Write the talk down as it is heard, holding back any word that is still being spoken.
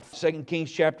2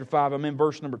 Kings chapter 5. I'm in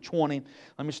verse number 20.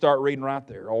 Let me start reading right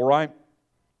there, all right?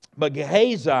 But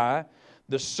Gehazi,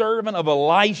 the servant of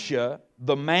Elisha,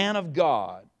 the man of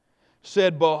God,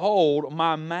 said, Behold,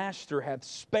 my master hath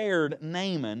spared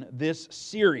Naaman this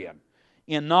Syrian,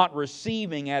 in not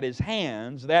receiving at his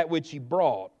hands that which he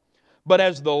brought. But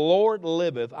as the Lord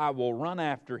liveth, I will run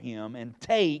after him and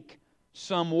take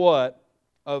somewhat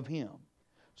of him.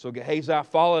 So Gehazi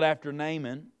followed after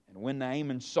Naaman, and when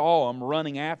Naaman saw him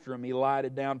running after him, he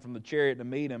lighted down from the chariot to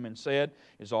meet him and said,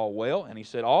 Is all well? And he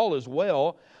said, All is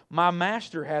well. My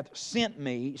master hath sent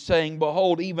me, saying,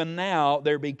 Behold, even now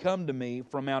there be come to me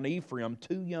from Mount Ephraim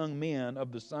 2 young men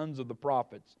of the sons of the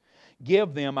prophets.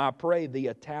 Give them, I pray thee,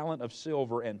 a talent of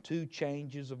silver and 2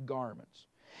 changes of garments.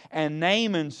 And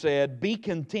Naaman said, Be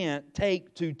content,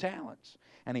 take 2 talents.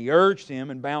 And he urged him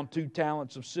and bound 2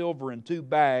 talents of silver in 2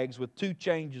 bags with 2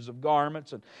 changes of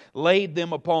garments and laid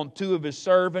them upon 2 of his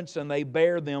servants, and they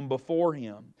bare them before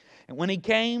him. And when he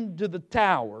came to the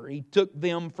tower, he took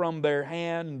them from their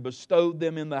hand and bestowed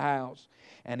them in the house.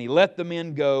 And he let the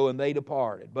men go, and they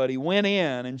departed. But he went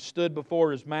in and stood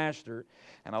before his master.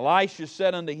 And Elisha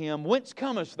said unto him, Whence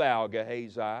comest thou,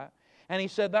 Gehazi? And he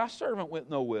said, Thy servant went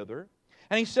no whither.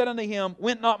 And he said unto him,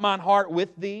 Went not mine heart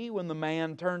with thee when the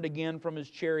man turned again from his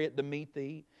chariot to meet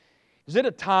thee? Is it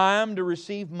a time to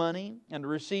receive money, and to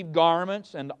receive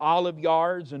garments, and olive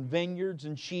yards, and vineyards,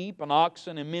 and sheep, and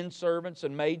oxen, and men servants,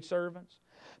 and maidservants?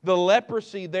 The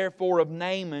leprosy therefore of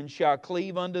Naaman shall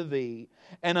cleave unto thee,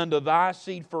 and unto thy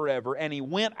seed forever. And he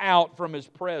went out from his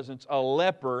presence a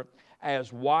leper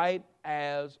as white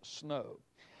as snow.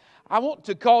 I want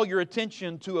to call your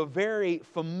attention to a very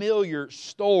familiar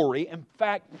story. In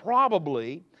fact,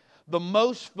 probably the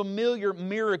most familiar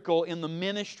miracle in the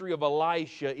ministry of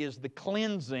Elisha is the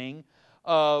cleansing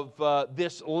of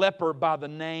this leper by the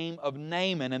name of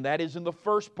Naaman, and that is in the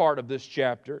first part of this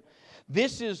chapter.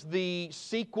 This is the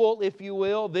sequel, if you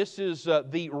will. This is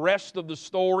the rest of the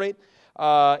story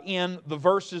in the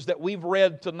verses that we've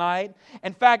read tonight.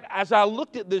 In fact, as I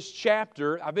looked at this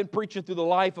chapter, I've been preaching through the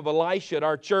life of Elisha at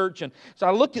our church, and so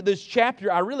I looked at this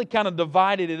chapter, I really kind of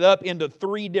divided it up into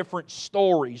 3 different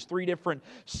stories, 3 different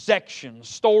sections,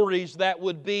 stories that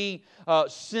would be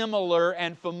similar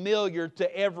and familiar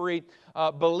to every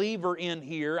believer in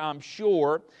here, I'm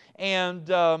sure. And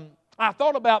I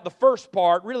thought about the first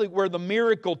part, really where the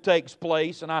miracle takes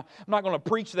place, and I'm not going to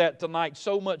preach that tonight.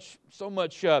 So much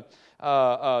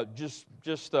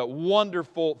just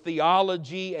wonderful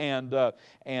theology and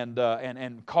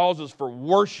causes for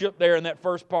worship there in that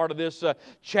first part of this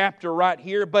chapter right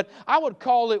here. But I would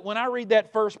call it, when I read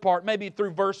that first part, maybe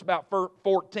through verse about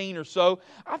 14 or so,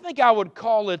 I think I would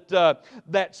call it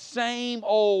that same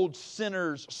old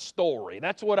sinner's story.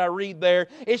 That's what I read there.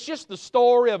 It's just the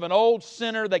story of an old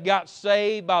sinner that got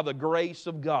saved by the grace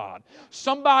of God.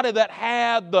 Somebody that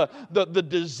had the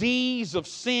disease of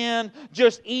sin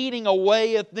just eating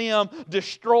away at them,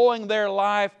 destroying their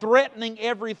life, threatening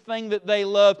everything that they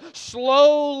love,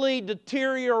 slowly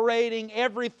deteriorating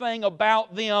everything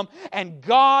about them, and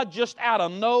God just out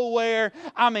of nowhere,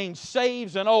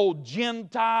 saves an old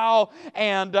Gentile,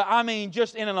 and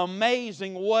just in an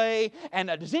amazing way. And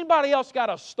does anybody else got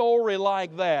a story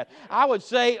like that? I would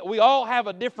say we all have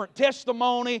a different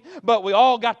testimony, but we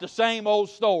all got the same old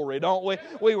story, don't we?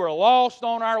 We were lost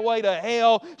on our way to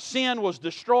hell. Sin was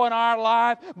destroying our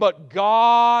life, but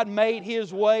God made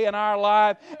His way in our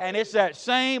life, and it's that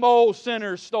same old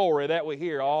sinner's story that we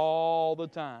hear all the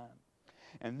time.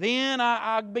 And then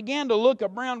I began to look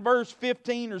around verse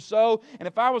 15 or so, and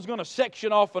if I was going to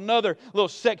section off another little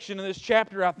section in this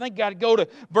chapter, I think I'd go to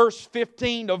verse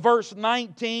 15 to verse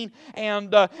 19,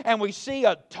 and we see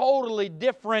a totally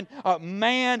different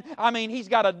man. He's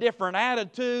got a different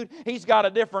attitude, he's got a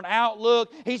different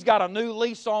outlook, he's got a new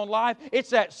lease on life.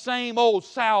 It's that same old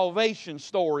salvation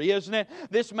story, isn't it?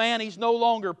 This man, he's no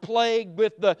longer plagued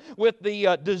with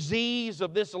the disease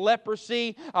of this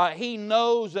leprosy. He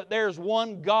knows that there's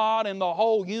one God in the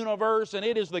whole universe, and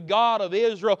it is the God of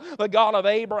Israel, the God of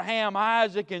Abraham,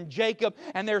 Isaac, and Jacob,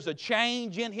 and there's a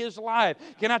change in his life.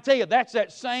 Can I tell you, that's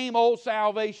that same old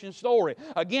salvation story.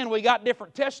 Again, we got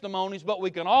different testimonies, but we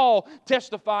can all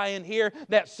testify in here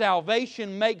that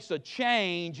salvation makes a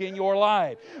change in your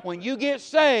life. When you get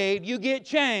saved, you get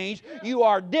changed. You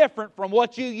are different from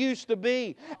what you used to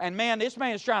be. And man, this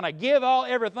man's trying to give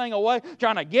everything away,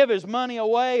 trying to give his money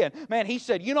away, and man, he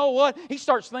said, you know what? He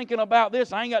starts thinking about this.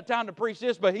 this. I ain't got time to preach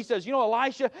this. But he says,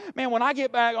 Elisha, man, when I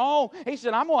get back home, he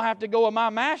said, I'm going to have to go with my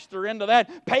master into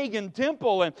that pagan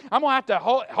temple. And I'm going to have to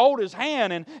hold his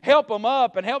hand and help him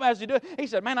up and help him as he do it. He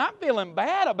said, man, I'm feeling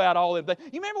bad about all of them things.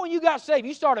 You remember when you got saved,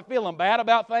 you started feeling bad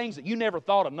about things that you never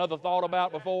thought another thought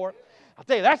about before? I'll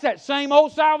tell you, that's that same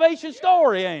old salvation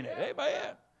story, ain't it?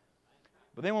 Amen.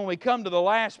 But then when we come to the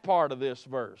last part of this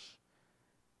verse,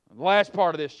 the last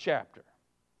part of this chapter,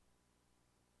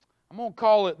 I'm going to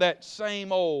call it that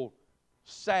same old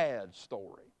sad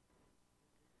story.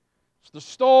 It's the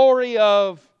story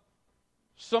of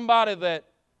somebody that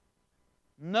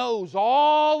knows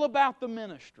all about the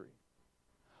ministry,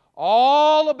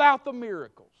 all about the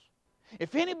miracles.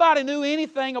 If anybody knew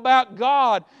anything about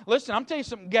God, listen, I'm telling you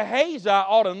something, Gehazi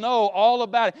ought to know all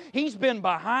about it. He's been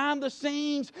behind the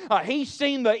scenes. He's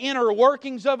seen the inner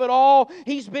workings of it all.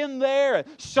 He's been there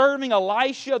serving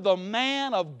Elisha, the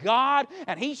man of God,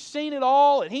 and he's seen it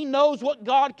all, and he knows what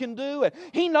God can do, and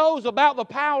he knows about the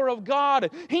power of God,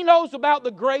 and he knows about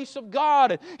the grace of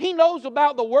God, and he knows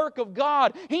about the work of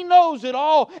God. He knows it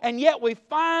all, and yet we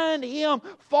find him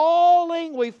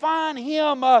falling. We find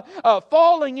him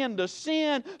falling into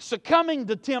sin, succumbing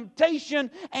to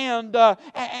temptation, and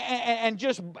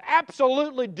just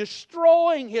absolutely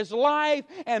destroying his life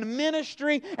and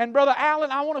ministry. And Brother Allen,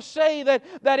 I want to say that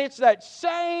it's that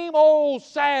same old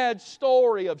sad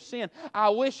story of sin. I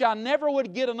wish I never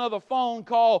would get another phone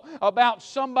call about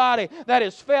somebody that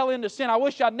has fell into sin. I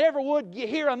wish I never would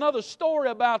hear another story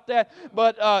about that,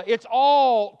 but it's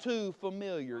all too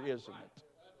familiar, isn't it?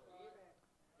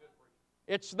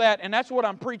 It's that, and that's what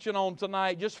I'm preaching on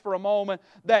tonight, just for a moment,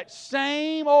 that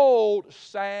same old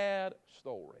sad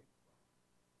story.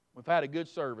 We've had a good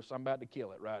service. I'm about to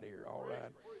kill it right here, all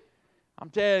right?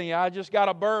 I'm telling you, I just got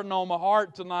a burden on my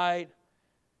heart tonight.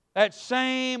 That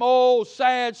same old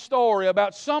sad story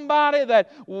about somebody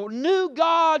that knew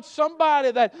God,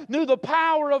 somebody that knew the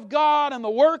power of God and the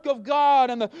work of God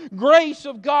and the grace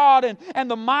of God and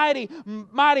the mighty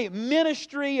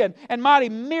ministry and mighty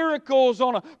miracles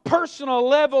on a personal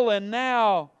level, and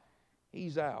now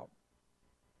he's out.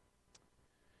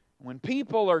 When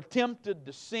people are tempted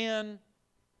to sin,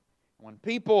 when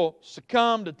people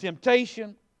succumb to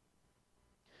temptation,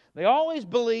 they always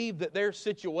believe that their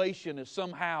situation is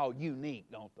somehow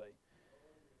unique, don't they?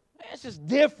 It's just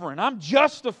different. I'm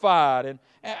justified, and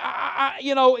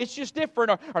it's just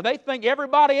different. Or they think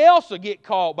everybody else will get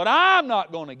caught, but I'm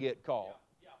not going to get caught.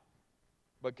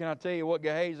 But can I tell you what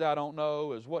Gehazi don't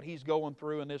know is what he's going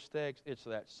through in this text? It's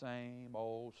that same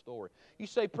old story. You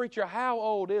say, preacher, how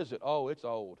old is it? Oh, it's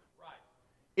old.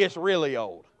 It's really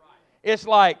old. It's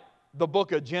like the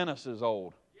book of Genesis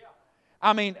old.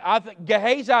 I mean, I think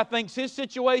Gehazi thinks his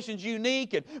situation's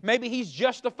unique, and maybe he's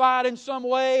justified in some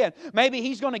way, and maybe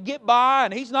he's going to get by,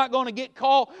 and he's not going to get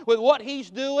caught with what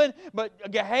he's doing.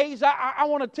 But Gehazi, I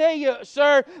want to tell you,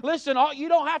 sir, listen, you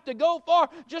don't have to go far.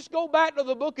 Just go back to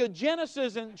the book of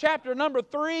Genesis in chapter number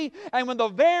 3, and when the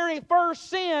very first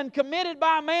sin committed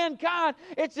by mankind,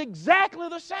 it's exactly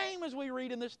the same as we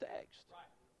read in this text.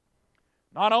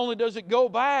 Not only does it go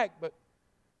back, but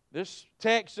this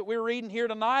text that we're reading here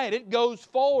tonight, it goes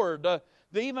forward to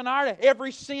even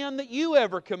every sin that you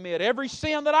ever commit, every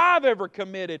sin that I've ever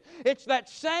committed. It's that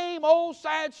same old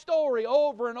sad story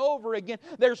over and over again.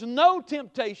 There's no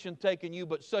temptation taking you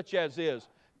but such as is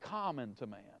common to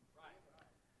man.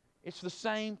 It's the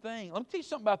same thing. Let me tell you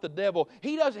something about the devil.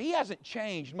 He hasn't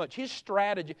changed much. His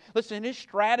strategy, listen, his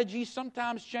strategies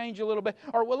sometimes change a little bit.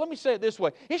 Or, well, let me say it this way.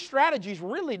 His strategies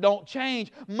really don't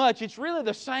change much. It's really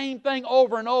the same thing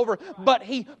over and over, but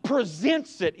he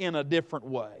presents it in a different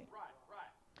way.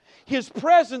 His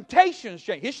presentations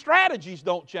change. His strategies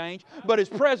don't change, but his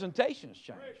presentations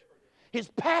change. His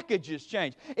packages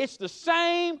change. It's the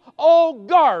same old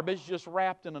garbage just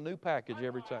wrapped in a new package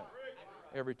every time.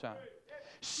 Every time.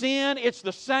 Sin, it's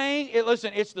the same.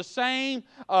 It's the same.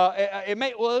 Let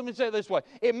me say it this way.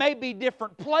 It may be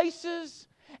different places,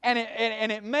 and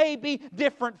it may be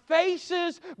different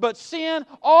faces, but sin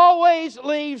always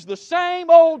leaves the same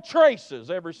old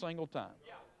traces every single time.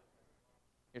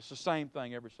 It's the same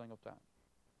thing every single time.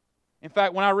 In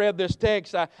fact, when I read this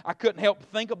text, I couldn't help but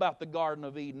think about the Garden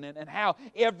of Eden and how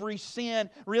every sin,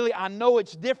 really, I know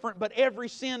it's different, but every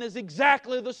sin is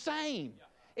exactly the same.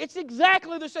 It's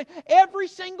exactly the same. Every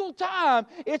single time,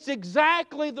 it's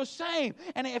exactly the same.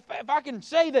 And if I can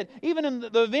say that even in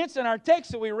the events in our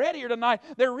text that we read here tonight,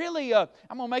 they're really, I'm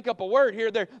going to make up a word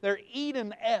here, they're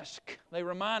Eden-esque. They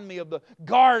remind me of the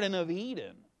Garden of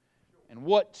Eden and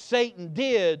what Satan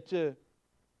did to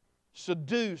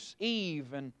seduce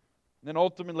Eve and then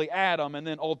ultimately Adam and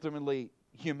then ultimately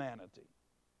humanity.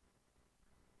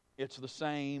 It's the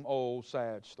same old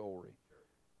sad story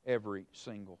every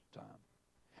single time.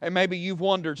 And maybe you've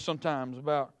wondered sometimes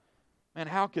about, man,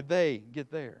 how could they get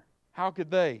there? How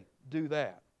could they do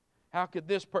that? How could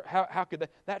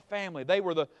that family, they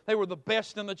were the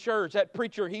best in the church. That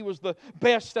preacher, he was the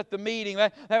best at the meeting.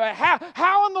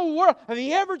 How in the world, have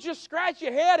you ever just scratched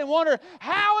your head and wonder,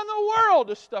 how in the world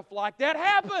does stuff like that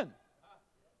happen?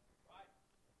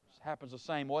 It happens the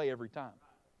same way every time.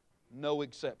 No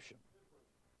exception.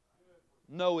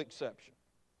 No exception.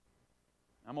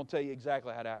 I'm going to tell you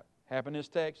exactly how that happened in this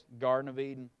text, Garden of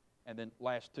Eden, and then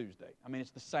last Tuesday. I mean,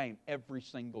 it's the same every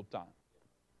single time.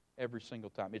 Every single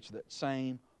time. It's that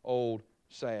same old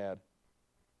sad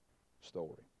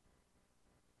story.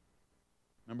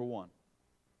 Number one,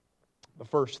 the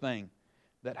first thing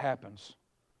that happens,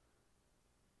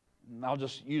 and I'll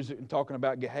just use it in talking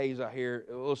about Gehazi here.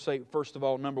 Let's say, first of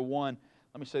all, number one,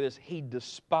 let me say this. He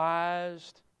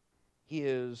despised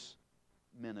his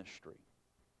ministry.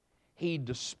 He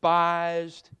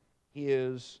despised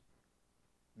his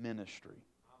ministry.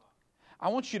 I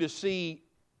want you to see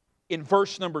in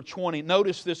verse number 20,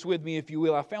 notice this with me if you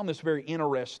will. I found this very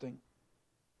interesting.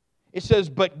 It says,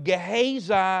 "But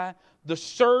Gehazi, the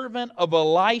servant of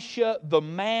Elisha, the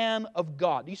man of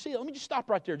God." Do you see it? Let me just stop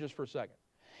right there just for a second.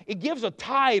 It gives a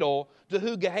title to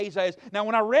who Gehazi is. Now,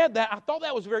 when I read that, I thought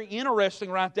that was very interesting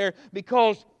right there,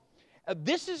 because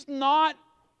this is not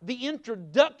the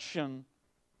introduction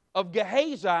of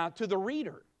Gehazi to the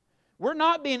reader. We're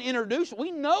not being introduced. We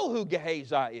know who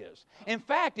Gehazi is. In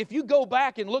fact, if you go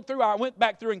back and look through, I went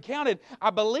back through and counted,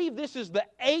 I believe this is the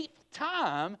 8th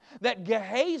time that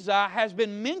Gehazi has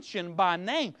been mentioned by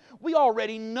name. We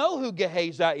already know who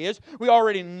Gehazi is. We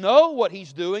already know what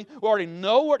he's doing. We already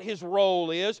know what his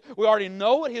role is. We already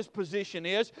know what his position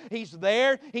is. He's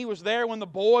there. He was there when the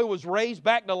boy was raised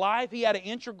back to life. He had an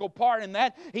integral part in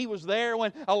that. He was there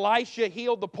when Elisha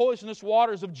healed the poisonous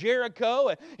waters of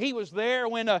Jericho. He was there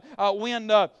when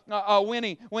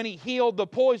he healed the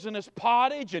poisonous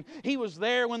pottage, and he was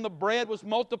there when the bread was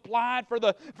multiplied for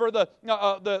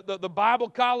the Bible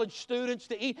college students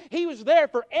to eat. He was there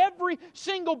for every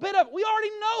single bit of it. We already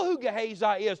know who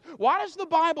Gehazi is. Why does the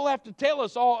Bible have to tell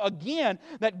us all again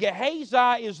that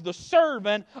Gehazi is the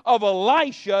servant of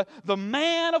Elisha, the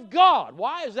man of God?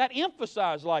 Why is that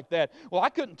emphasized like that? Well, I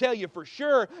couldn't tell you for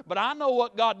sure, but I know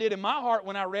what God did in my heart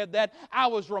when I read that. I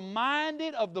was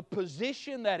reminded of the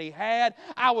position that he had.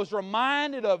 I was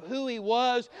reminded of who he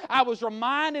was. I was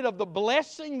reminded of the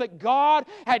blessing that God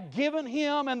had given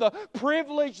him and the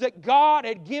privilege that God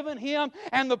had given him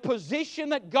and the position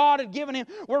that God had given him.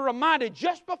 We're reminded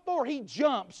just before he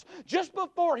jumps, just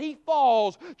before he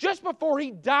falls, just before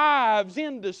he dives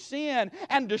into sin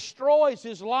and destroys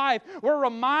his life, we're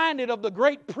reminded of the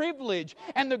great privilege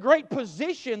and the great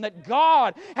position that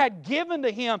God had given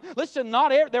to him. Listen,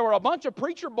 there were a bunch of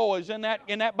preacher boys in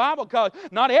that Bible college.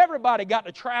 Not everybody got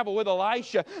to travel with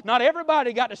Elisha. Not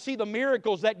everybody got to see the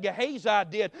miracles that Gehazi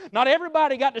did. Not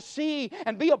everybody got to see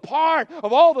and be a part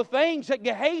of all the things that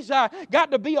Gehazi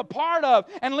got to be a part of.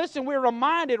 And listen, we're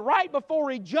reminded right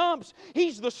before he jumps,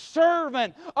 he's the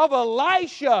servant of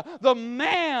Elisha, the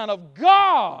man of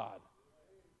God.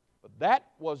 But that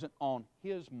wasn't on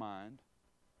his mind.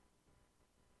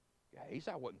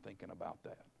 Gehazi wasn't thinking about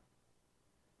that.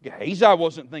 Gehazi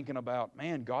wasn't thinking about,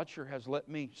 man, God sure has let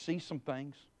me see some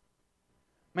things.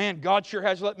 Man, God sure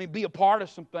has let me be a part of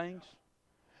some things.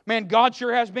 Man, God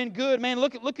sure has been good. Man,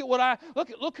 look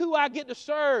who I get to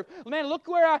serve. Man, look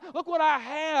what I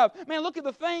have. Man, look at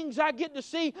the things I get to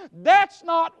see. That's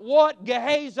not what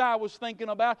Gehazi was thinking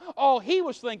about. All he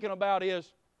was thinking about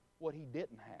is what he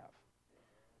didn't have.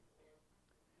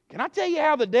 Can I tell you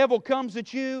how the devil comes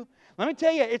at you? Let me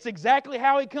tell you, it's exactly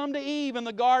how he come to Eve in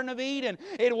the Garden of Eden.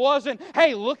 It wasn't,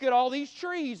 hey, look at all these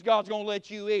trees God's going to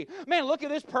let you eat. Man, look at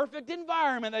this perfect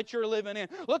environment that you're living in.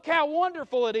 Look how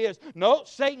wonderful it is. No,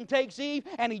 Satan takes Eve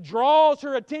and he draws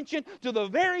her attention to the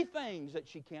very things that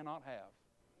she cannot have.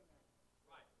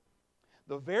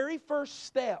 The very first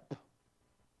step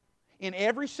in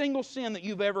every single sin that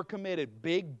you've ever committed,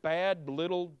 big, bad,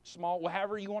 little, small,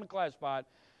 however you want to classify it,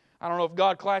 I don't know if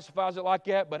God classifies it like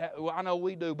that, but I know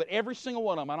we do. But every single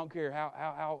one of them, I don't care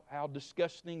how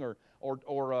disgusting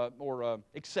or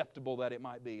acceptable that it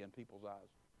might be in people's eyes.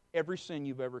 Every sin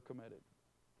you've ever committed.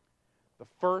 The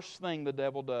first thing the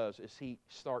devil does is he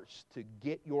starts to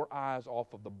get your eyes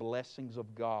off of the blessings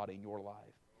of God in your life.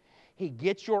 He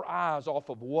gets your eyes off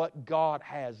of what God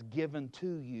has given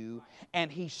to you,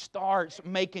 and He starts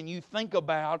making you think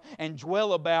about and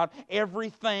dwell about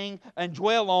everything and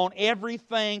dwell on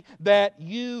everything that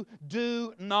you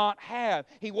do not have.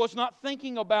 He was not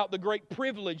thinking about the great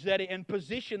privilege and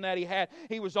position that he had.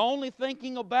 He was only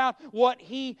thinking about what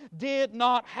he did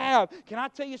not have. Can I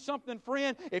tell you something,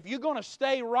 friend? If you're going to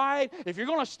stay right, if you're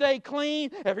going to stay clean,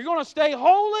 if you're going to stay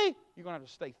holy, you're going to have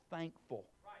to stay thankful.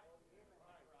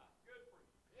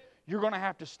 You're going to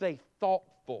have to stay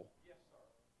thoughtful.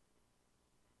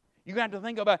 You're going to have to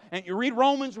think about, and you read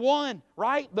Romans 1,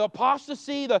 right? The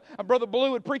apostasy, Brother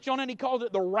Blue would preach on it, he called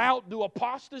it the route to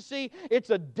apostasy. It's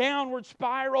a downward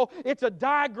spiral. It's a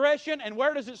digression. And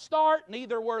where does it start?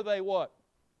 Neither were they what?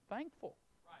 Thankful.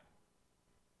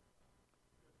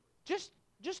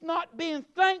 Just not being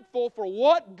thankful for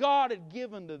what God had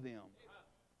given to them.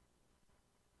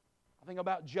 I think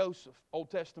about Joseph, Old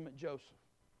Testament Joseph.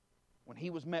 When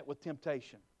he was met with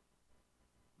temptation,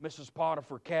 Mrs.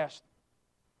 Potiphar cast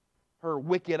her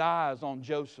wicked eyes on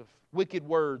Joseph. Wicked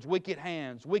words, wicked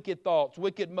hands, wicked thoughts,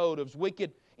 wicked motives,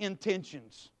 wicked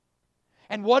intentions.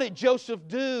 And what did Joseph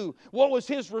do? What was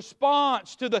his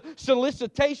response to the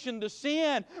solicitation to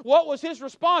sin? What was his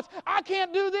response? I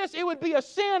can't do this. It would be a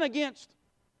sin against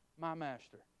my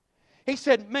master. He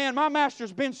said, man, my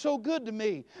master's been so good to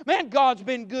me. Man, God's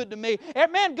been good to me.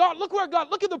 And man,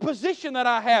 look at the position that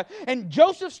I have. And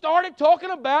Joseph started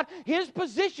talking about his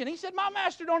position. He said, my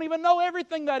master don't even know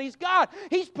everything that he's got.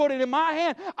 He's put it in my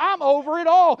hand. I'm over it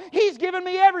all. He's given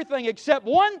me everything except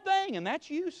one thing, and that's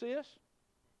you, sis.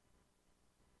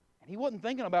 And he wasn't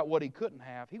thinking about what he couldn't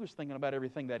have. He was thinking about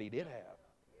everything that he did have.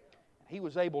 He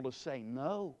was able to say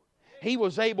no. He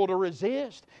was able to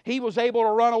resist. He was able to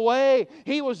run away.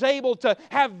 He was able to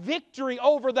have victory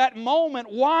over that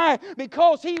moment. Why?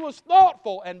 Because he was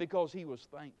thoughtful and because he was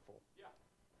thankful.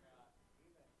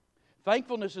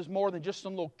 Thankfulness is more than just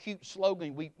some little cute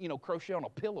slogan we crochet on a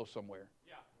pillow somewhere.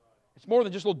 It's more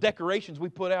than just little decorations we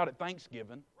put out at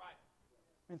Thanksgiving.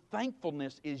 And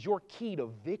thankfulness is your key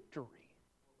to victory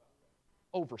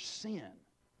over sin.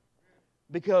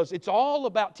 Because it's all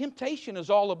about, temptation is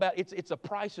all about, it's a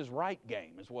Price is Right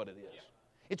game is what it is.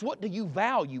 It's what do you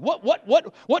value?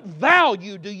 What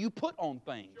value do you put on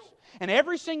things? And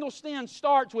every single sin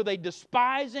starts with a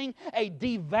despising, a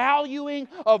devaluing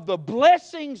of the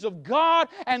blessings of God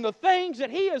and the things that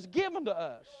He has given to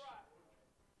us.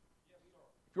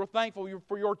 If you're thankful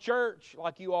for your church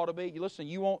like you ought to be, listen,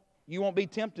 you won't be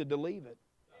tempted to leave it.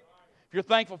 If you're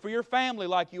thankful for your family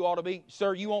like you ought to be,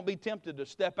 sir, you won't be tempted to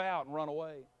step out and run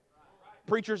away.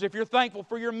 Preachers, if you're thankful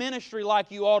for your ministry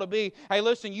like you ought to be, hey,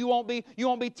 listen, you won't be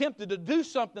tempted to do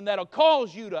something that'll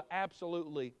cause you to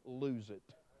absolutely lose it.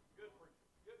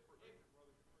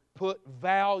 Put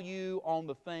value on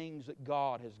the things that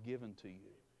God has given to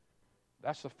you.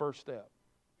 That's the first step.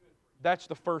 That's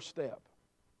the first step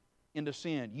into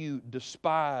sin. You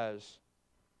despise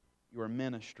your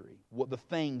ministry, what the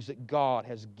things that God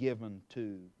has given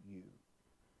to you.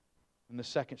 And the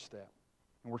second step,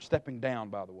 and we're stepping down,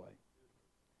 by the way.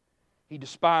 He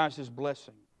despised His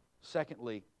blessing.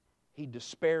 Secondly, he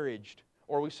disparaged,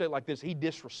 or we say it like this, he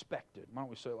disrespected. Why don't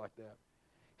we say it like that?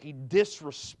 He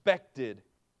disrespected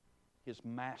his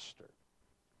master.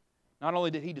 Not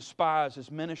only did he despise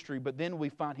his ministry, but then we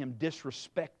find him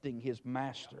disrespecting his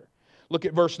master. Look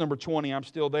at verse number 20. I'm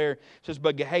still there. It says,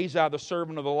 but Gehazi, the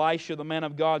servant of Elisha, the man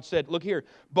of God, said, look here,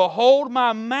 behold,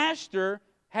 my master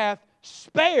hath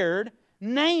spared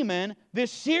Naaman, this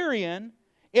Syrian,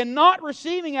 in not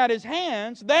receiving at his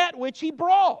hands that which he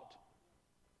brought.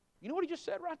 You know what he just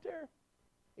said right there?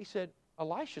 He said,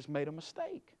 Elisha's made a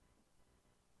mistake.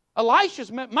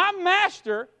 My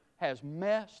master has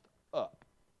messed up.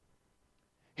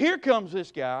 Here comes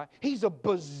this guy. He's a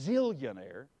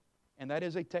bazillionaire. And that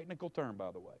is a technical term, by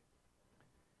the way.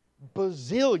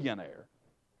 Bazillionaire.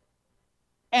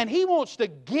 And he wants to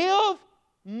give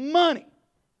money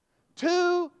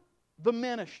to the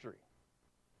ministry.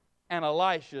 And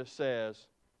Elisha says,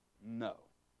 no.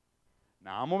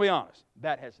 Now, I'm going to be honest.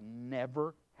 That has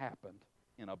never happened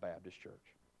in a Baptist church.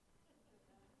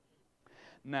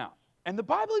 Now, and the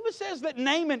Bible even says that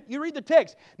Naaman, you read the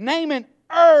text, Naaman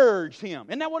urged him.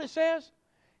 Isn't that what it says?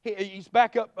 He's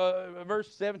back up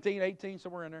verse 17, 18,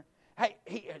 somewhere in there. Hey,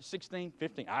 16,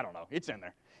 15, I don't know. It's in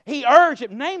there. He urged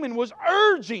him. Naaman was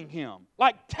urging him.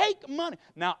 Like, take money.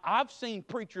 Now, I've seen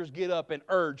preachers get up and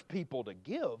urge people to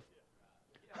give.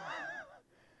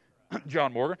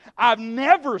 John Morgan. I've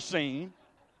never seen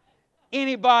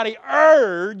anybody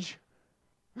urge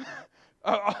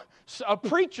a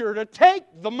preacher to take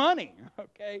the money.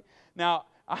 Okay? Now,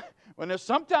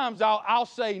 Sometimes I'll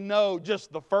say no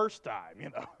just the first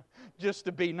time, just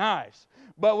to be nice.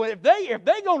 But if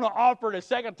they're going to offer it a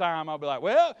second time, I'll be like,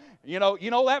 well, you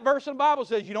know that verse in the Bible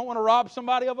says you don't want to rob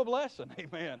somebody of a blessing.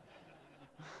 Amen.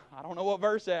 I don't know what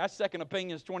verse that is. That's 2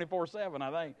 Opinions 24/7,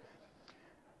 I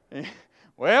think.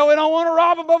 Well, we don't want to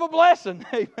rob them of a blessing.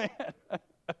 Amen.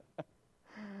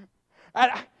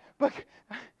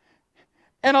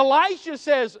 And Elisha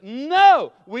says,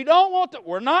 no, we don't want to.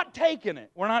 We're not taking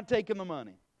it. We're not taking the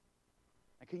money.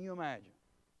 Now, can you imagine?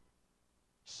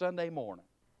 Sunday morning,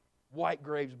 White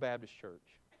Graves Baptist Church.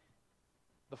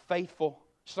 The faithful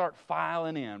start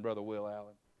filing in, Brother Will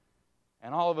Allen.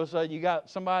 And all of a sudden, you got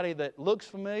somebody that looks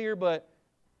familiar, but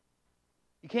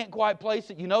you can't quite place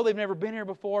it. You know they've never been here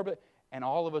before, and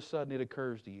all of a sudden it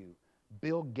occurs to you,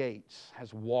 Bill Gates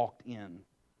has walked in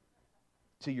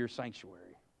to your sanctuary.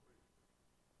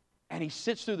 And he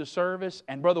sits through the service,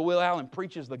 and Brother Will Allen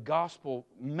preaches the gospel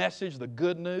message, the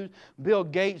good news. Bill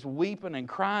Gates weeping and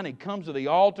crying. He comes to the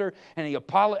altar, and he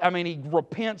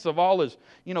repents of all his,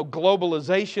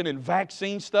 globalization and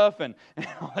vaccine stuff and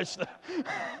all that stuff.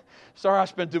 Sorry, I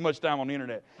spent too much time on the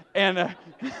internet.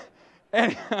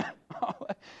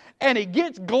 And he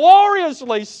gets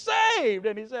gloriously saved.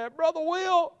 And he said, Brother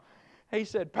Will, he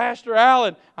said, Pastor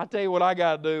Allen, I tell you what I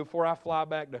got to do before I fly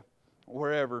back to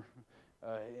wherever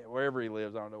he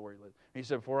lives. I don't know where he lives. He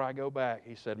said, before I go back,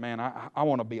 he said, man, I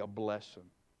want to be a blessing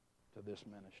to this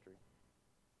ministry.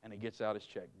 And he gets out his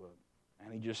checkbook,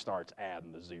 and he just starts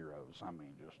adding the zeros. I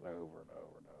mean, just over and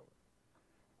over and over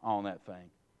on that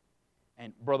thing.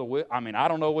 And Brother Will, I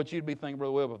don't know what you'd be thinking,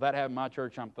 Brother Will, but if that happened in my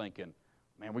church, I'm thinking,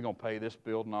 man, we're going to pay this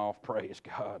building off. Praise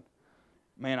God.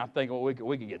 Man, I think we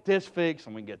could get this fixed,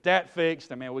 and we can get that fixed,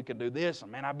 and man, we could do this,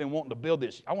 and man, I've been wanting to build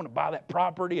this. I want to buy that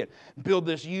property and build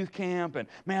this youth camp, and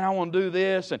man, I want to do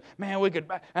this, and man, we could,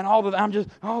 and all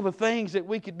the things that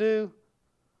we could do.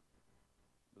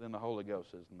 But then the Holy Ghost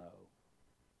says no.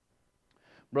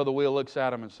 Brother Will looks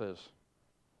at him and says,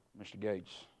 Mr.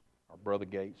 Gates, or Brother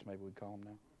Gates, maybe we call him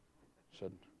now.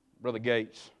 Said, Brother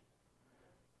Gates,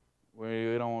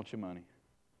 we don't want your money.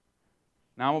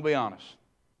 Now, I'm going to be honest.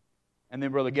 And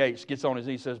then Brother Gates gets on his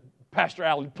knees and says, Pastor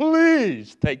Allen,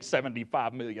 please take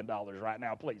 $75 million right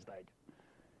now. Please take it.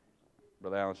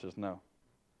 Brother Allen says, no.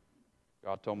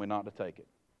 God told me not to take it.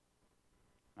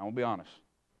 I'm going to be honest.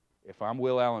 If I'm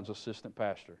Will Allen's assistant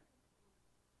pastor,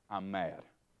 I'm mad.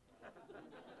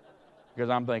 Because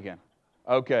I'm thinking,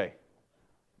 okay,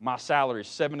 my salary is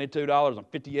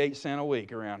 $72.58 a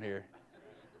week around here.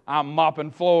 I'm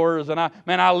mopping floors, and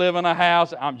I live in a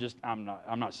house. I'm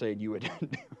not saying you would do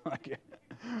like it,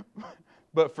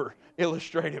 but for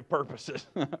illustrative purposes,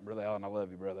 Brother Allen, I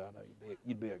love you, brother. I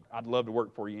know I'd love to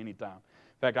work for you anytime.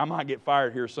 In fact, I might get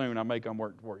fired here soon. I may come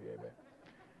work for you, amen.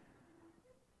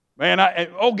 Man,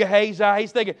 Gehazi,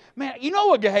 he's thinking, man, you know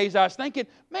what Gehazi's thinking?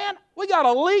 Man, we got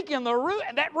a leak in the room,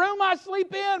 and that room I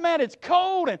sleep in, man, it's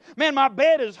cold, and man, my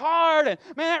bed is hard, and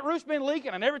man, that roof's been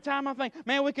leaking, and every time I think,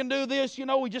 man, we can do this,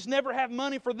 we just never have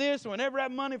money for this, and we never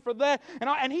have money for that,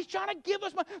 and he's trying to give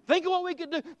us money. Think of what we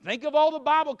could do. Think of all the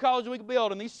Bible colleges we could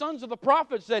build, and these sons of the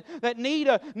prophets that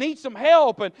need some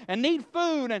help, and need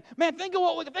food, and man, think of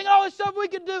all this stuff we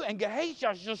could do, and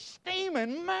Gehazi's just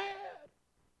steaming mad.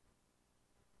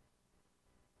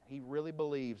 He really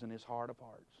believes in his heart of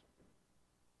hearts,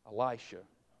 Elisha,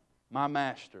 my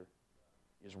master,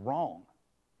 is wrong.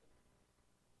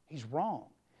 He's wrong.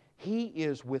 He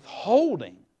is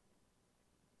withholding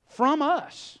from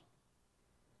us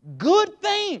good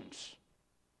things.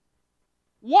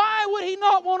 Why would he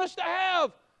not want us to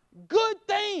have good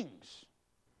things?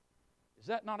 Is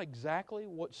that not exactly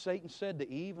what Satan said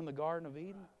to Eve in the Garden of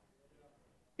Eden?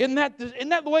 Isn't that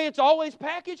the way it's always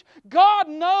packaged? God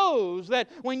knows that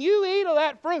when you eat of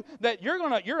that fruit, that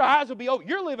your eyes will be open.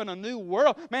 You're living a new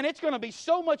world. Man, it's going to be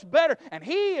so much better. And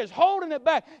He is holding it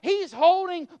back. He's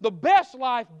holding the best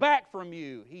life back from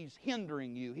you. He's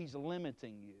hindering you. He's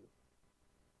limiting you.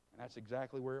 And that's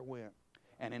exactly where it went.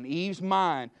 And in Eve's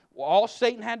mind, all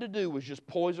Satan had to do was just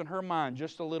poison her mind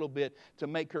just a little bit to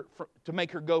make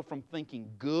her go from thinking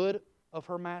good of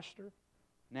her master.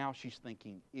 Now she's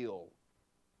thinking ill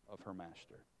of her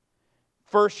master.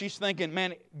 First, she's thinking,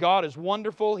 man, God is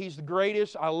wonderful. He's the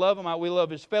greatest. I love Him. We love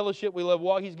His fellowship. We love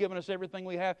what He's given us, everything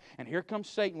we have. And here comes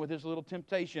Satan with his little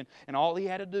temptation. And all he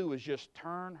had to do was just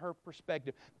turn her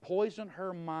perspective, poison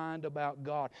her mind about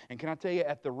God. And can I tell you,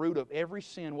 at the root of every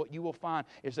sin, what you will find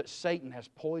is that Satan has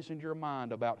poisoned your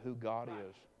mind about who God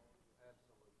is.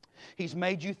 He's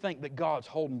made you think that God's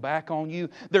holding back on you.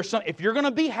 If you're going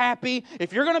to be happy,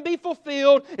 if you're going to be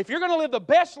fulfilled, if you're going to live the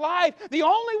best life, the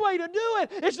only way to do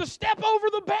it is to step over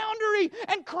the boundary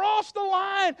and cross the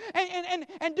line.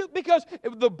 And do, because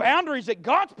the boundaries that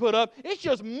God's put up, it's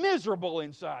just miserable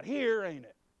inside here, ain't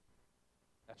it?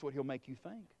 That's what He'll make you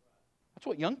think. That's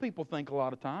what young people think a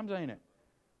lot of times, ain't it?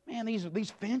 Man,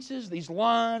 these fences, these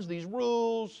lines, these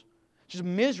rules, just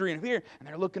misery in here. And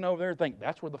they're looking over there and think,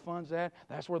 that's where the fun's at.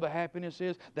 That's where the happiness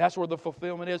is. That's where the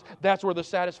fulfillment is. That's where the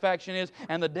satisfaction is.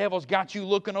 And the devil's got you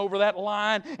looking over that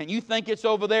line and you think it's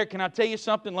over there. Can I tell you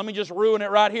something? Let me just ruin it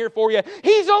right here for you.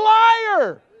 He's a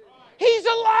liar. He's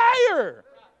a liar.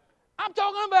 I'm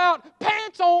talking about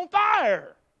pants on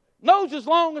fire. Nose as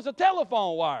long as a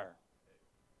telephone wire.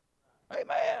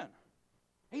 Amen.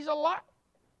 He's a liar.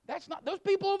 Those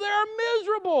people over there are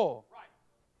miserable.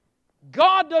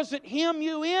 God doesn't hem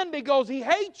you in because He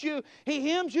hates you. He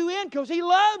hems you in because He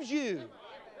loves you.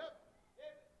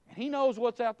 And He knows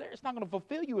what's out there. It's not going to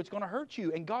fulfill you. It's going to hurt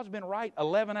you. And God's been right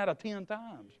 11 out of 10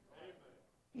 times.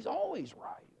 He's always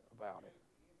right about it.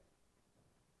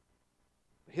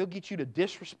 But He'll get you to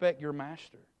disrespect your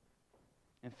master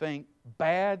and think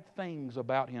bad things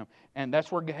about him. And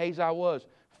that's where Gehazi was.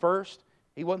 First,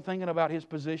 he wasn't thinking about his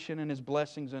position and his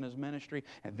blessings and his ministry.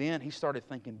 And then he started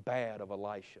thinking bad of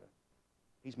Elisha.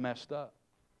 He's messed up.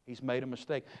 He's made a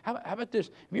mistake. How about this?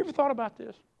 Have you ever thought about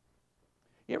this?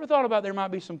 You ever thought about there might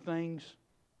be some things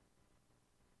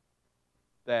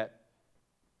that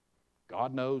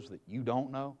God knows that you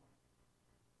don't know?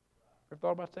 Ever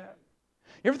thought about that?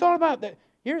 You ever thought about that?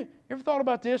 You ever thought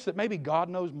about this, that maybe God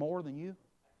knows more than you?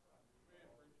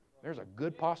 There's a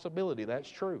good possibility that's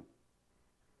true.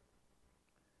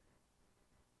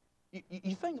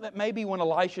 You think that maybe when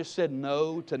Elisha said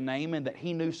no to Naaman that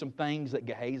he knew some things that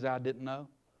Gehazi didn't know?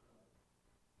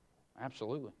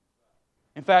 Absolutely.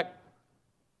 In fact,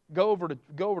 go over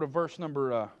to verse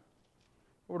number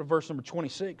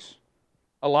 26.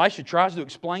 Elisha tries to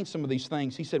explain some of these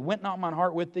things. He said, "Went not mine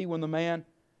heart with thee when the man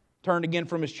turned again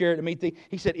from his chariot to meet thee?"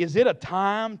 He said, "Is it a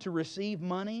time to receive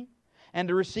money and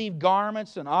to receive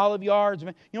garments and olive yards?"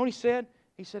 You know what he said?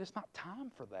 He said, "It's not time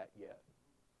for that yet."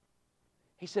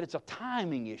 He said it's a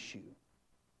timing issue.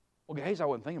 Well, Gehazi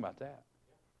wasn't thinking about that.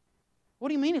 What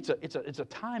do you mean it's a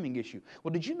timing issue?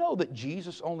 Well, did you know that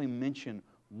Jesus only mentioned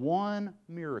one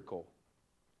miracle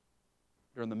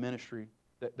during the ministry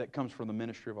that comes from the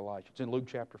ministry of Elijah? It's in Luke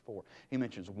chapter 4. He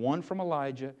mentions one from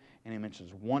Elijah and he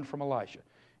mentions one from Elisha.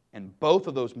 And both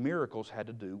of those miracles had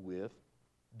to do with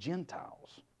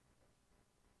Gentiles.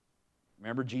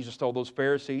 Remember, Jesus told those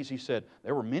Pharisees, He said,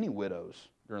 there were many widows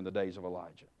during the days of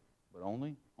Elijah. But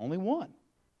only one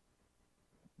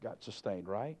got sustained,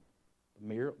 right?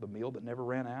 The meal that never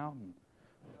ran out and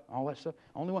all that stuff.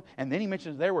 Only one. And then He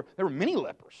mentions there were many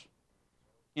lepers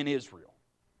in Israel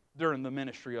during the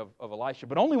ministry of Elisha.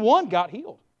 But only one got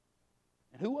healed.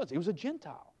 And who was it? It was a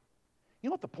Gentile. You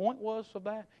know what the point was of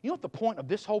that? You know what the point of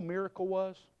this whole miracle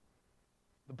was?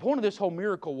 The point of this whole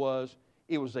miracle was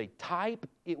it was a type,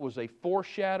 it was a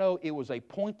foreshadow, it was a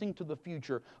pointing to the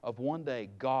future of one day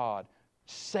God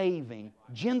saving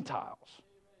Gentiles.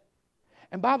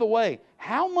 And by the way,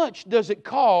 how much does it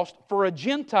cost for a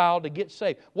Gentile to get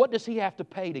saved? What does he have to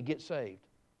pay to get saved?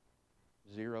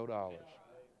 $0.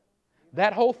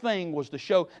 That whole thing was to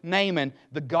show Naaman,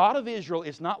 the God of Israel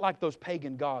is not like those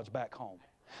pagan gods back home.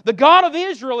 The God of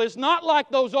Israel is not like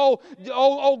those old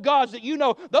gods that you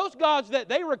know. Those gods that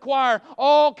they require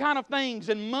all kind of things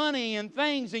and money and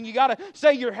things, and you got to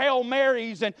say your Hail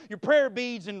Marys and your prayer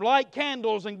beads and light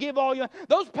candles and give all your...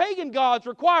 Those pagan gods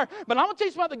require... But I'm going to tell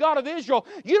you something about the God of Israel.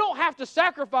 You don't have to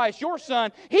sacrifice your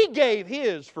son. He gave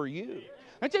His for you.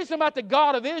 Let me tell you something about the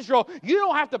God of Israel. You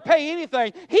don't have to pay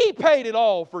anything. He paid it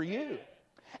all for you.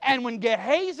 And when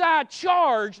Gehazi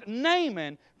charged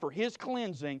Naaman for his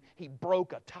cleansing, he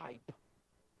broke a type.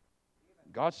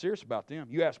 God's serious about them.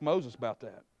 You ask Moses about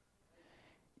that.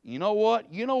 You know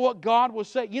what? You know what God was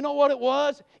saying? You know what it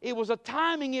was? It was a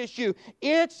timing issue.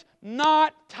 It's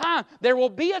not time. There will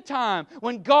be a time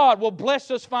when God will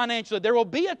bless us financially. There will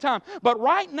be a time. But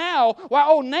right now, while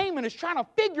old Naaman is trying to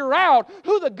figure out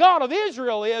who the God of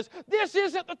Israel is, this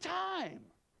isn't the time.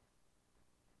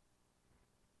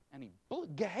 And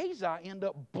Gehazi ended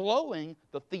up blowing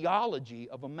the theology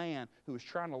of a man who was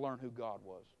trying to learn who God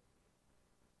was.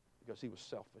 Because he was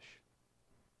selfish.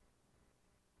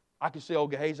 I could see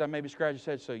old Gehazi maybe scratch his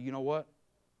head and say, you know what?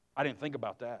 I didn't think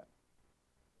about that.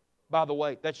 By the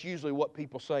way, that's usually what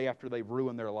people say after they've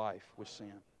ruined their life with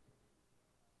sin.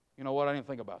 You know what? I didn't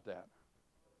think about that.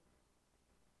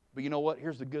 But you know what?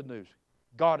 Here's the good news.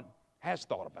 God has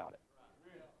thought about it.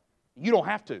 You don't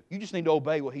have to. You just need to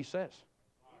obey what He says.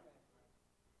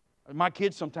 My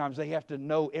kids, sometimes they have to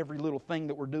know every little thing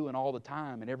that we're doing all the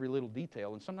time and every little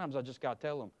detail. And sometimes I just got to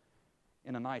tell them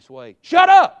in a nice way, shut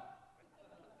up!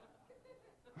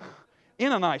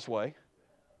 In a nice way.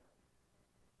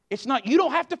 It's not, you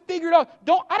don't have to figure it out.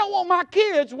 I don't want my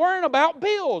kids worrying about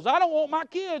bills. I don't want my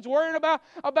kids worrying about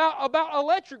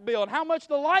electric bill and how much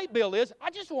the light bill is.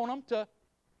 I just want them to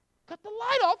cut the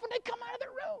light off when they come out of their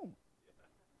room.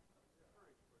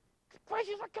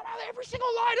 Questions like, come out of every single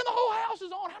light in the whole house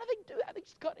is on. How do they do that? They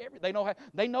just cut everything.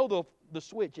 They know the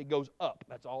switch. It goes up.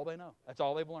 That's all they know. That's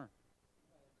all they've learned.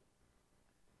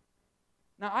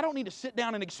 Now, I don't need to sit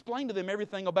down and explain to them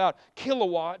everything about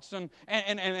kilowatts and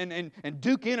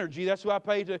Duke Energy. That's who I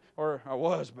paid to, or I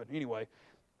was, but anyway.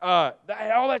 All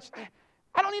that's,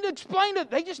 I don't need to explain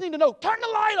it. They just need to know, turn the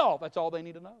light off. That's all they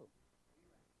need to know.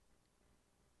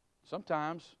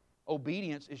 Sometimes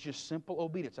obedience is just simple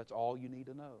obedience. That's all you need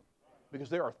to know. Because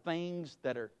there are things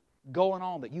that are going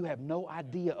on that you have no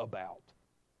idea about.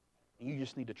 And you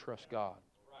just need to trust God.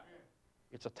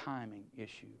 It's a timing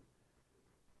issue.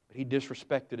 But he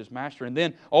disrespected his master. And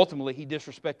then ultimately he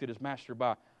disrespected his master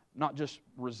by not just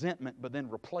resentment, but then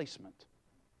replacement.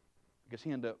 Because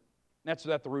he ended up, that's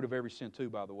at the root of every sin too,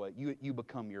 by the way. You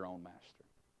become your own master.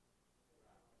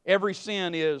 Every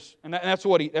sin is, and that's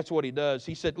what he does.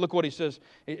 He said, look what he says.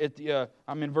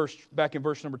 Back in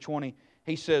verse number 20.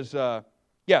 He says,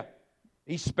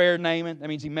 he spared Naaman. That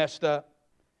means he messed up.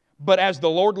 But as the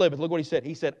Lord liveth, look what he said.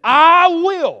 He said, I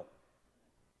will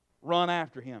run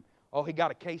after him. Oh, he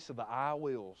got a case of the I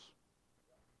wills.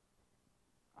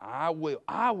 I will.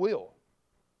 I will.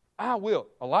 I will.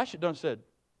 Elisha done said,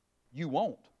 you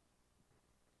won't.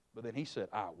 But then he said,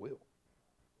 I will.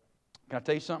 Can I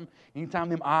tell you something? Anytime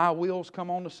them I wills come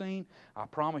on the scene, I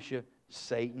promise you,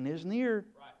 Satan is near.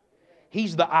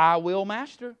 He's the I will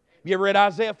master. You ever read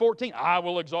Isaiah 14? I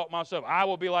will exalt myself. I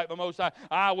will be like the Most High.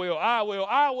 I will, I will,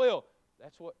 I will.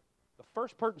 That's what the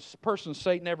first person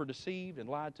Satan ever deceived and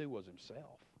lied to was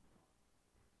himself.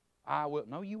 I will.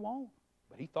 No, you won't.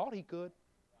 But he thought he could.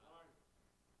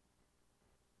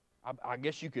 I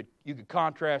guess you could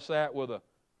contrast that with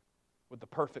the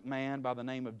perfect man by the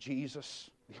name of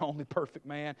Jesus, the only perfect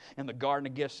man in the Garden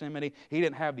of Gethsemane. He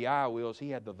didn't have the I wills.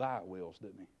 He had the thy wills,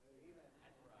 didn't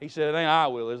he? He said, it ain't I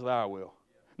will, it's thy will.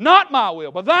 Not my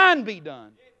will, but thine be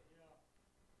done.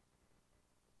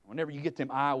 Whenever you get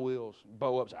them I wills,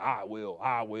 bow up, say, I will,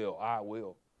 I will, I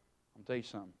will. I'll tell you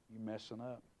something, you're messing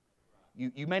up.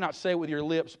 You may not say it with your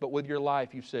lips, but with your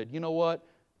life you've said, you know what?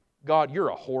 God, you're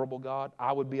a horrible God.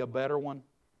 I would be a better one.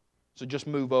 So just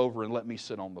move over and let me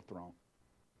sit on the throne.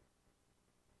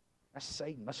 That's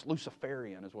Satan. That's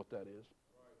Luciferian is what that is.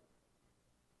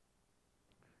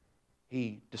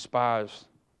 He despised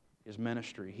his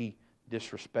ministry. He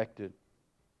disrespected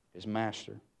his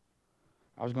master.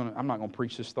 I'm not going to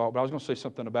preach this thought, but I was going to say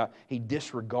something about he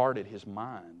disregarded his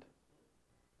mind.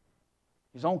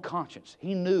 His own conscience.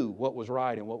 He knew what was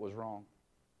right and what was wrong.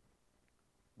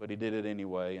 But he did it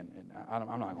anyway, and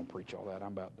I'm not going to preach all that.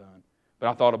 I'm about done. But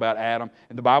I thought about Adam,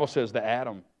 and the Bible says that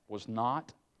Adam was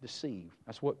not deceived.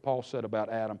 That's what Paul said about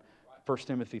Adam. 1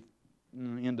 Timothy,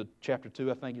 into chapter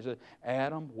 2, I think he said,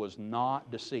 Adam was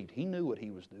not deceived. He knew what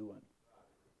he was doing.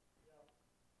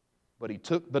 But he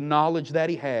took the knowledge that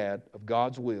he had of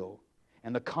God's will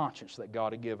and the conscience that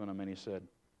God had given him, and he said,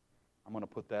 I'm going to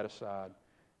put that aside.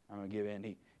 I'm going to give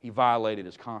in. He violated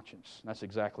his conscience. That's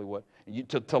exactly what.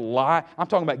 To lie. I'm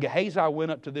talking about Gehazi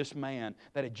went up to this man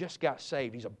that had just got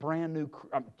saved. He's a brand new,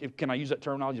 can I use that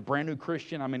terminology? A brand new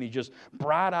Christian. I mean, he's just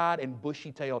bright-eyed and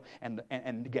bushy-tailed.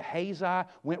 And Gehazi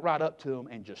went right up to him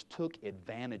and just took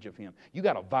advantage of him. You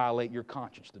got to violate your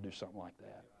conscience to do something like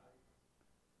that.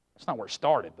 That's not where it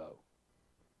started, though.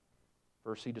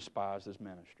 First, he despised his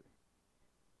ministry.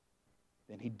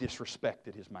 Then he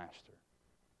disrespected his master.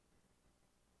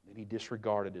 Then he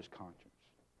disregarded his conscience,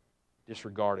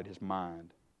 disregarded his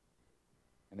mind.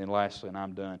 And then lastly, and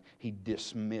I'm done, he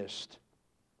dismissed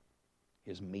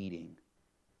his meeting.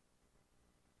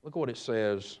 Look what it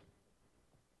says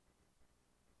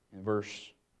in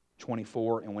verse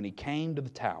 24. And when he came to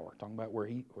the tower, talking about where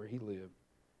he lived,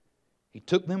 he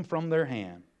took them from their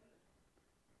hand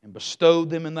and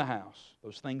bestowed them in the house,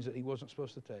 those things that he wasn't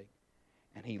supposed to take.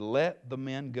 And he let the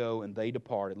men go, and they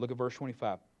departed. Look at verse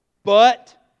 25.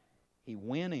 But he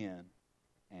went in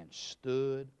and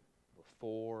stood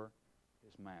before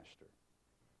his master.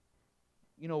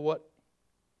 You know what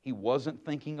he wasn't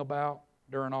thinking about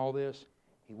during all this?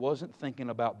 He wasn't thinking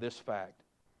about this fact.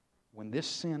 When this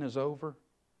sin is over,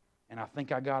 and I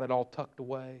think I got it all tucked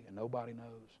away, and nobody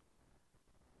knows,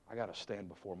 I got to stand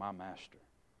before my master.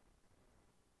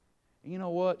 You know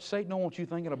what? Satan don't want you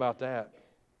thinking about that.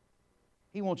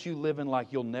 He wants you living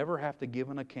like you'll never have to give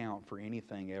an account for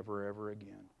anything ever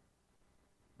again.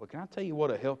 But can I tell you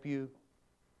what'll help you?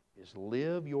 Is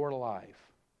live your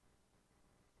life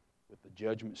with the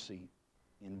judgment seat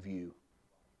in view.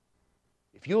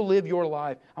 If you'll live your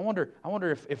life, I wonder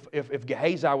if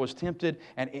Gehazi was tempted,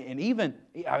 and even,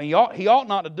 I mean, he ought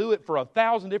not to do it for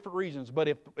 1,000 different reasons, but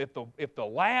if the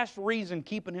last reason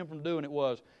keeping him from doing it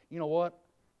was, you know what?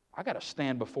 I got to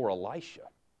stand before Elisha.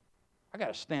 I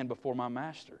got to stand before my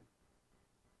master.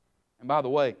 And by the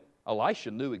way,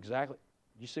 Elisha knew exactly.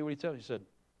 Did you see what he told? He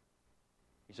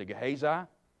said, Gehazi,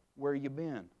 where you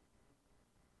been?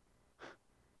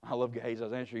 I love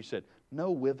Gehazi's answer. He said,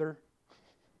 no whither.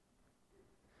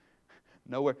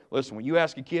 Nowhere. Listen, when you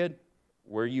ask a kid,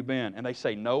 where you been? And they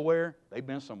say nowhere, they've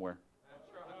been somewhere.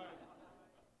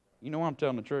 You know I'm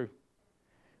telling the truth.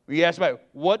 When you ask about,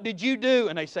 what did you do?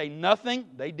 And they say nothing,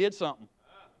 they did something.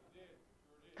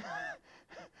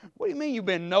 What do you mean you've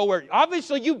been nowhere?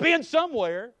 Obviously you've been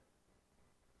somewhere.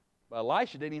 But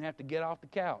Elisha didn't even have to get off the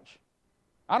couch.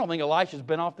 I don't think Elisha's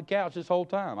been off the couch this whole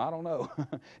time. I don't know.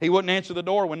 He wouldn't answer the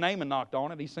door when Naaman knocked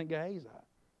on it. He sent Gehazi.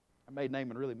 I made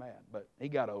Naaman really mad, but he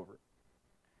got over it.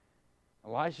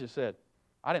 Elisha said,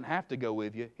 I didn't have to go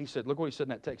with you. He said, look what he said in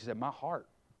that text. He said, my heart.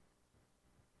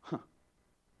 He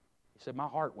said, my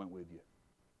heart went with you.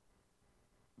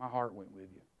 My heart went with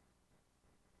you.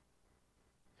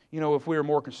 You know, if we were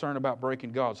more concerned about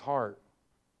breaking God's heart,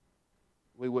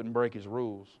 we wouldn't break His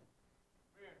rules.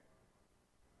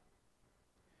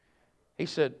 He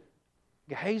said,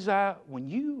 Gehazi, when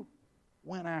you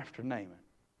went after Naaman,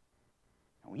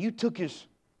 and when you took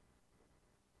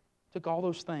all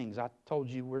those things I told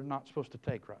you we're not supposed to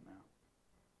take right now,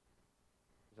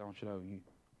 because I want you to know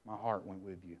my heart went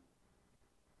with you.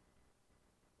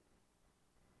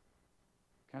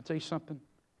 Can I tell you something?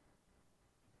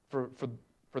 For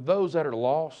those that are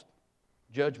lost,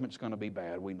 judgment's going to be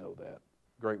bad. We know that.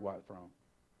 Great white throne.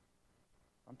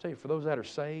 I'm telling you, for those that are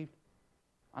saved,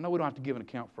 I know we don't have to give an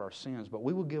account for our sins, but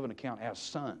we will give an account as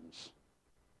sons.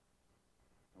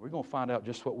 We're going to find out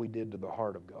just what we did to the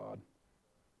heart of God.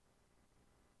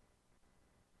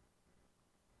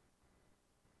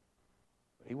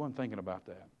 But he wasn't thinking about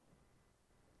that.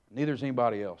 Neither is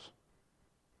anybody else.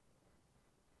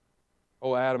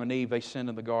 Oh, Adam and Eve, they sinned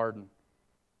in the garden.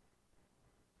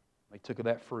 They took of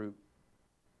that fruit.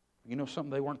 You know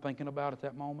something they weren't thinking about at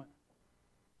that moment?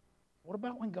 What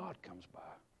about when God comes by?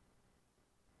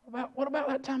 What about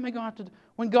that time they go out to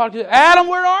when God says, Adam,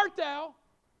 where art thou?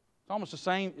 It's almost the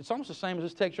same as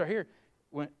this text right here.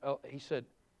 When he said,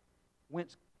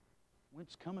 Whence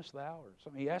comest thou? Or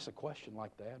something. He asks a question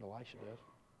like that. Elisha does.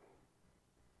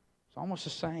 It's almost the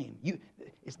same.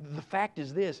 The fact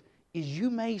is this: is you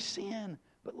may sin,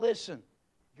 but listen,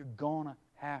 you're gonna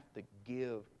have to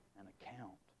give an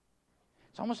account.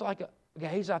 It's almost like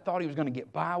Gehazi thought he was going to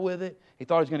get by with it. He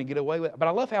thought he was going to get away with it. But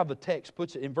I love how the text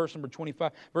puts it in verse number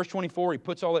 25. Verse 24, he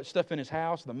puts all that stuff in his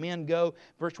house. The men go.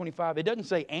 Verse 25, it doesn't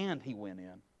say, and he went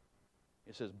in.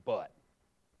 It says, but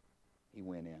he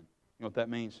went in. You know what that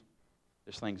means?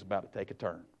 This thing's about to take a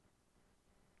turn.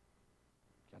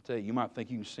 I tell you, you might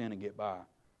think you can sin and get by,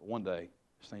 but one day,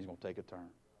 this thing's going to take a turn.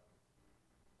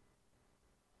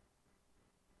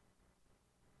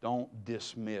 Don't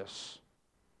dismiss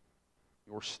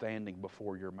your standing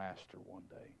before your master one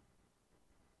day.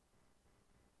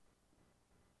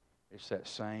 It's that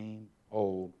same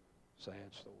old sad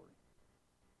story.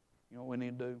 You know what we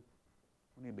need to do?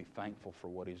 We need to be thankful for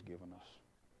what He's given us.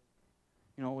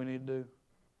 You know what we need to do?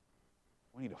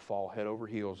 We need to fall head over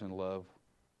heels in love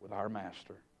with our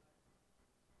master.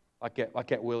 Like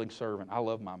that willing servant, I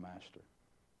love my master.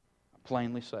 I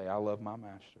plainly say, I love my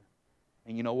master.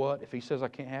 And you know what? If he says I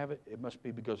can't have it, it must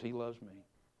be because he loves me.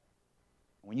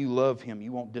 When you love Him,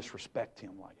 you won't disrespect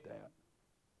Him like that.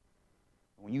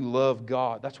 When you love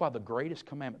God, that's why the greatest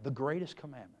commandment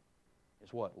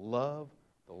is what? Love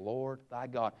the Lord thy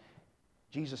God.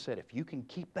 Jesus said, if you can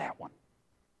keep that one,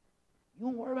 you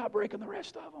won't worry about breaking the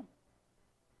rest of them.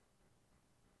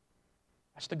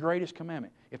 That's the greatest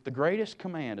commandment. If the greatest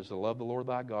command is to love the Lord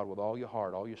thy God with all your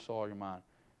heart, all your soul, all your mind,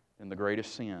 then the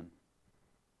greatest sin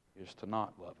is to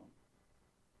not love Him.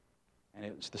 And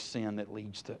it's the sin that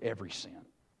leads to every sin.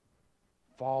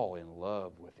 Fall in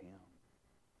love with Him.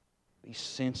 Be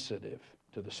sensitive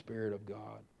to the Spirit of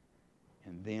God.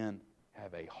 And then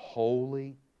have a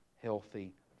holy,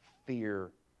 healthy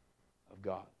fear of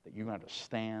God. That you're going to have to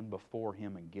stand before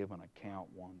Him and give an account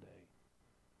one day.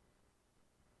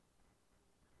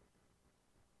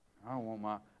 I don't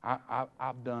want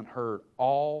I've done heard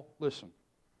all, listen.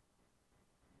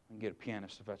 I can get a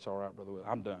pianist if that's all right, Brother Will.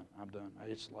 I'm done.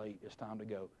 It's late. It's time to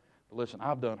go. But listen,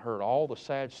 I've done heard all the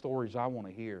sad stories I want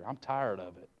to hear. I'm tired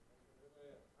of it.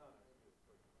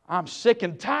 I'm sick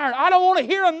and tired. I don't want to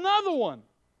hear another one.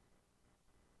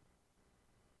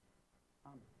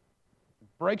 It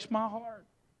breaks my heart.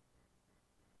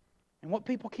 And what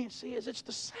people can't see is it's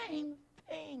the same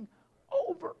thing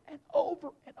over and over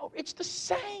and over. It's the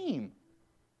same.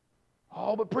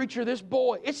 Oh, but preacher, this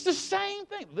boy, it's the same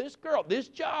thing. This girl, this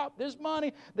job, this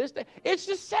money, this thing. It's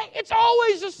the same. It's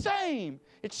always the same.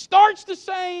 It starts the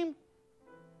same.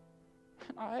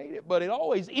 I hate it, but it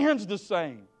always ends the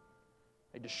same.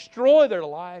 They destroy their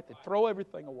life. They throw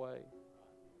everything away.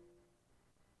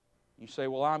 You say,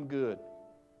 well, I'm good.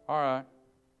 All right.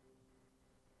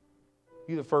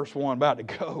 You're the first one about to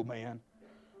go, man.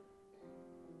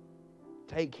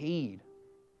 Take heed.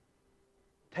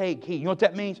 Take heed. You know what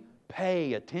that means?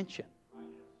 Pay attention.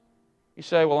 You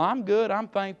say, well, I'm good. I'm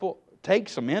thankful. Take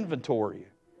some inventory.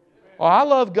 Oh, I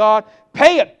love God.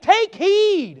 Take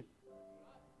heed.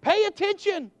 Pay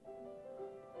attention.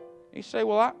 You say,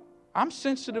 well, I'm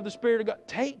sensitive to the Spirit of God.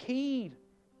 Take heed.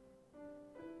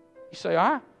 You say,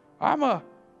 I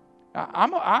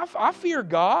fear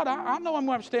God. I know I'm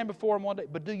going to stand before Him one day.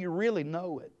 But do you really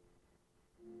know it?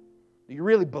 Do you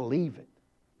really believe it?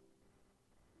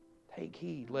 Take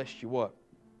heed lest you what?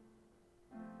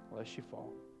 Lest you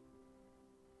fall.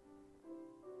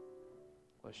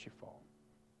 Lest you fall.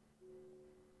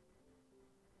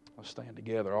 Let's stand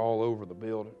together all over the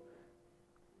building.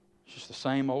 It's just the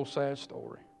same old sad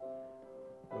story.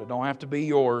 But it don't have to be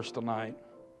yours tonight.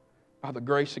 By the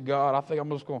grace of God, I think I'm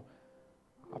just going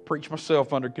to preach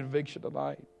myself under conviction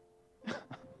tonight. I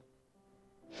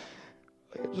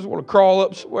just want to crawl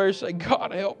up somewhere and say,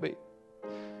 God, help me.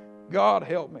 God,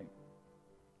 help me.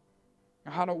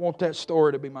 I don't want that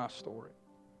story to be my story.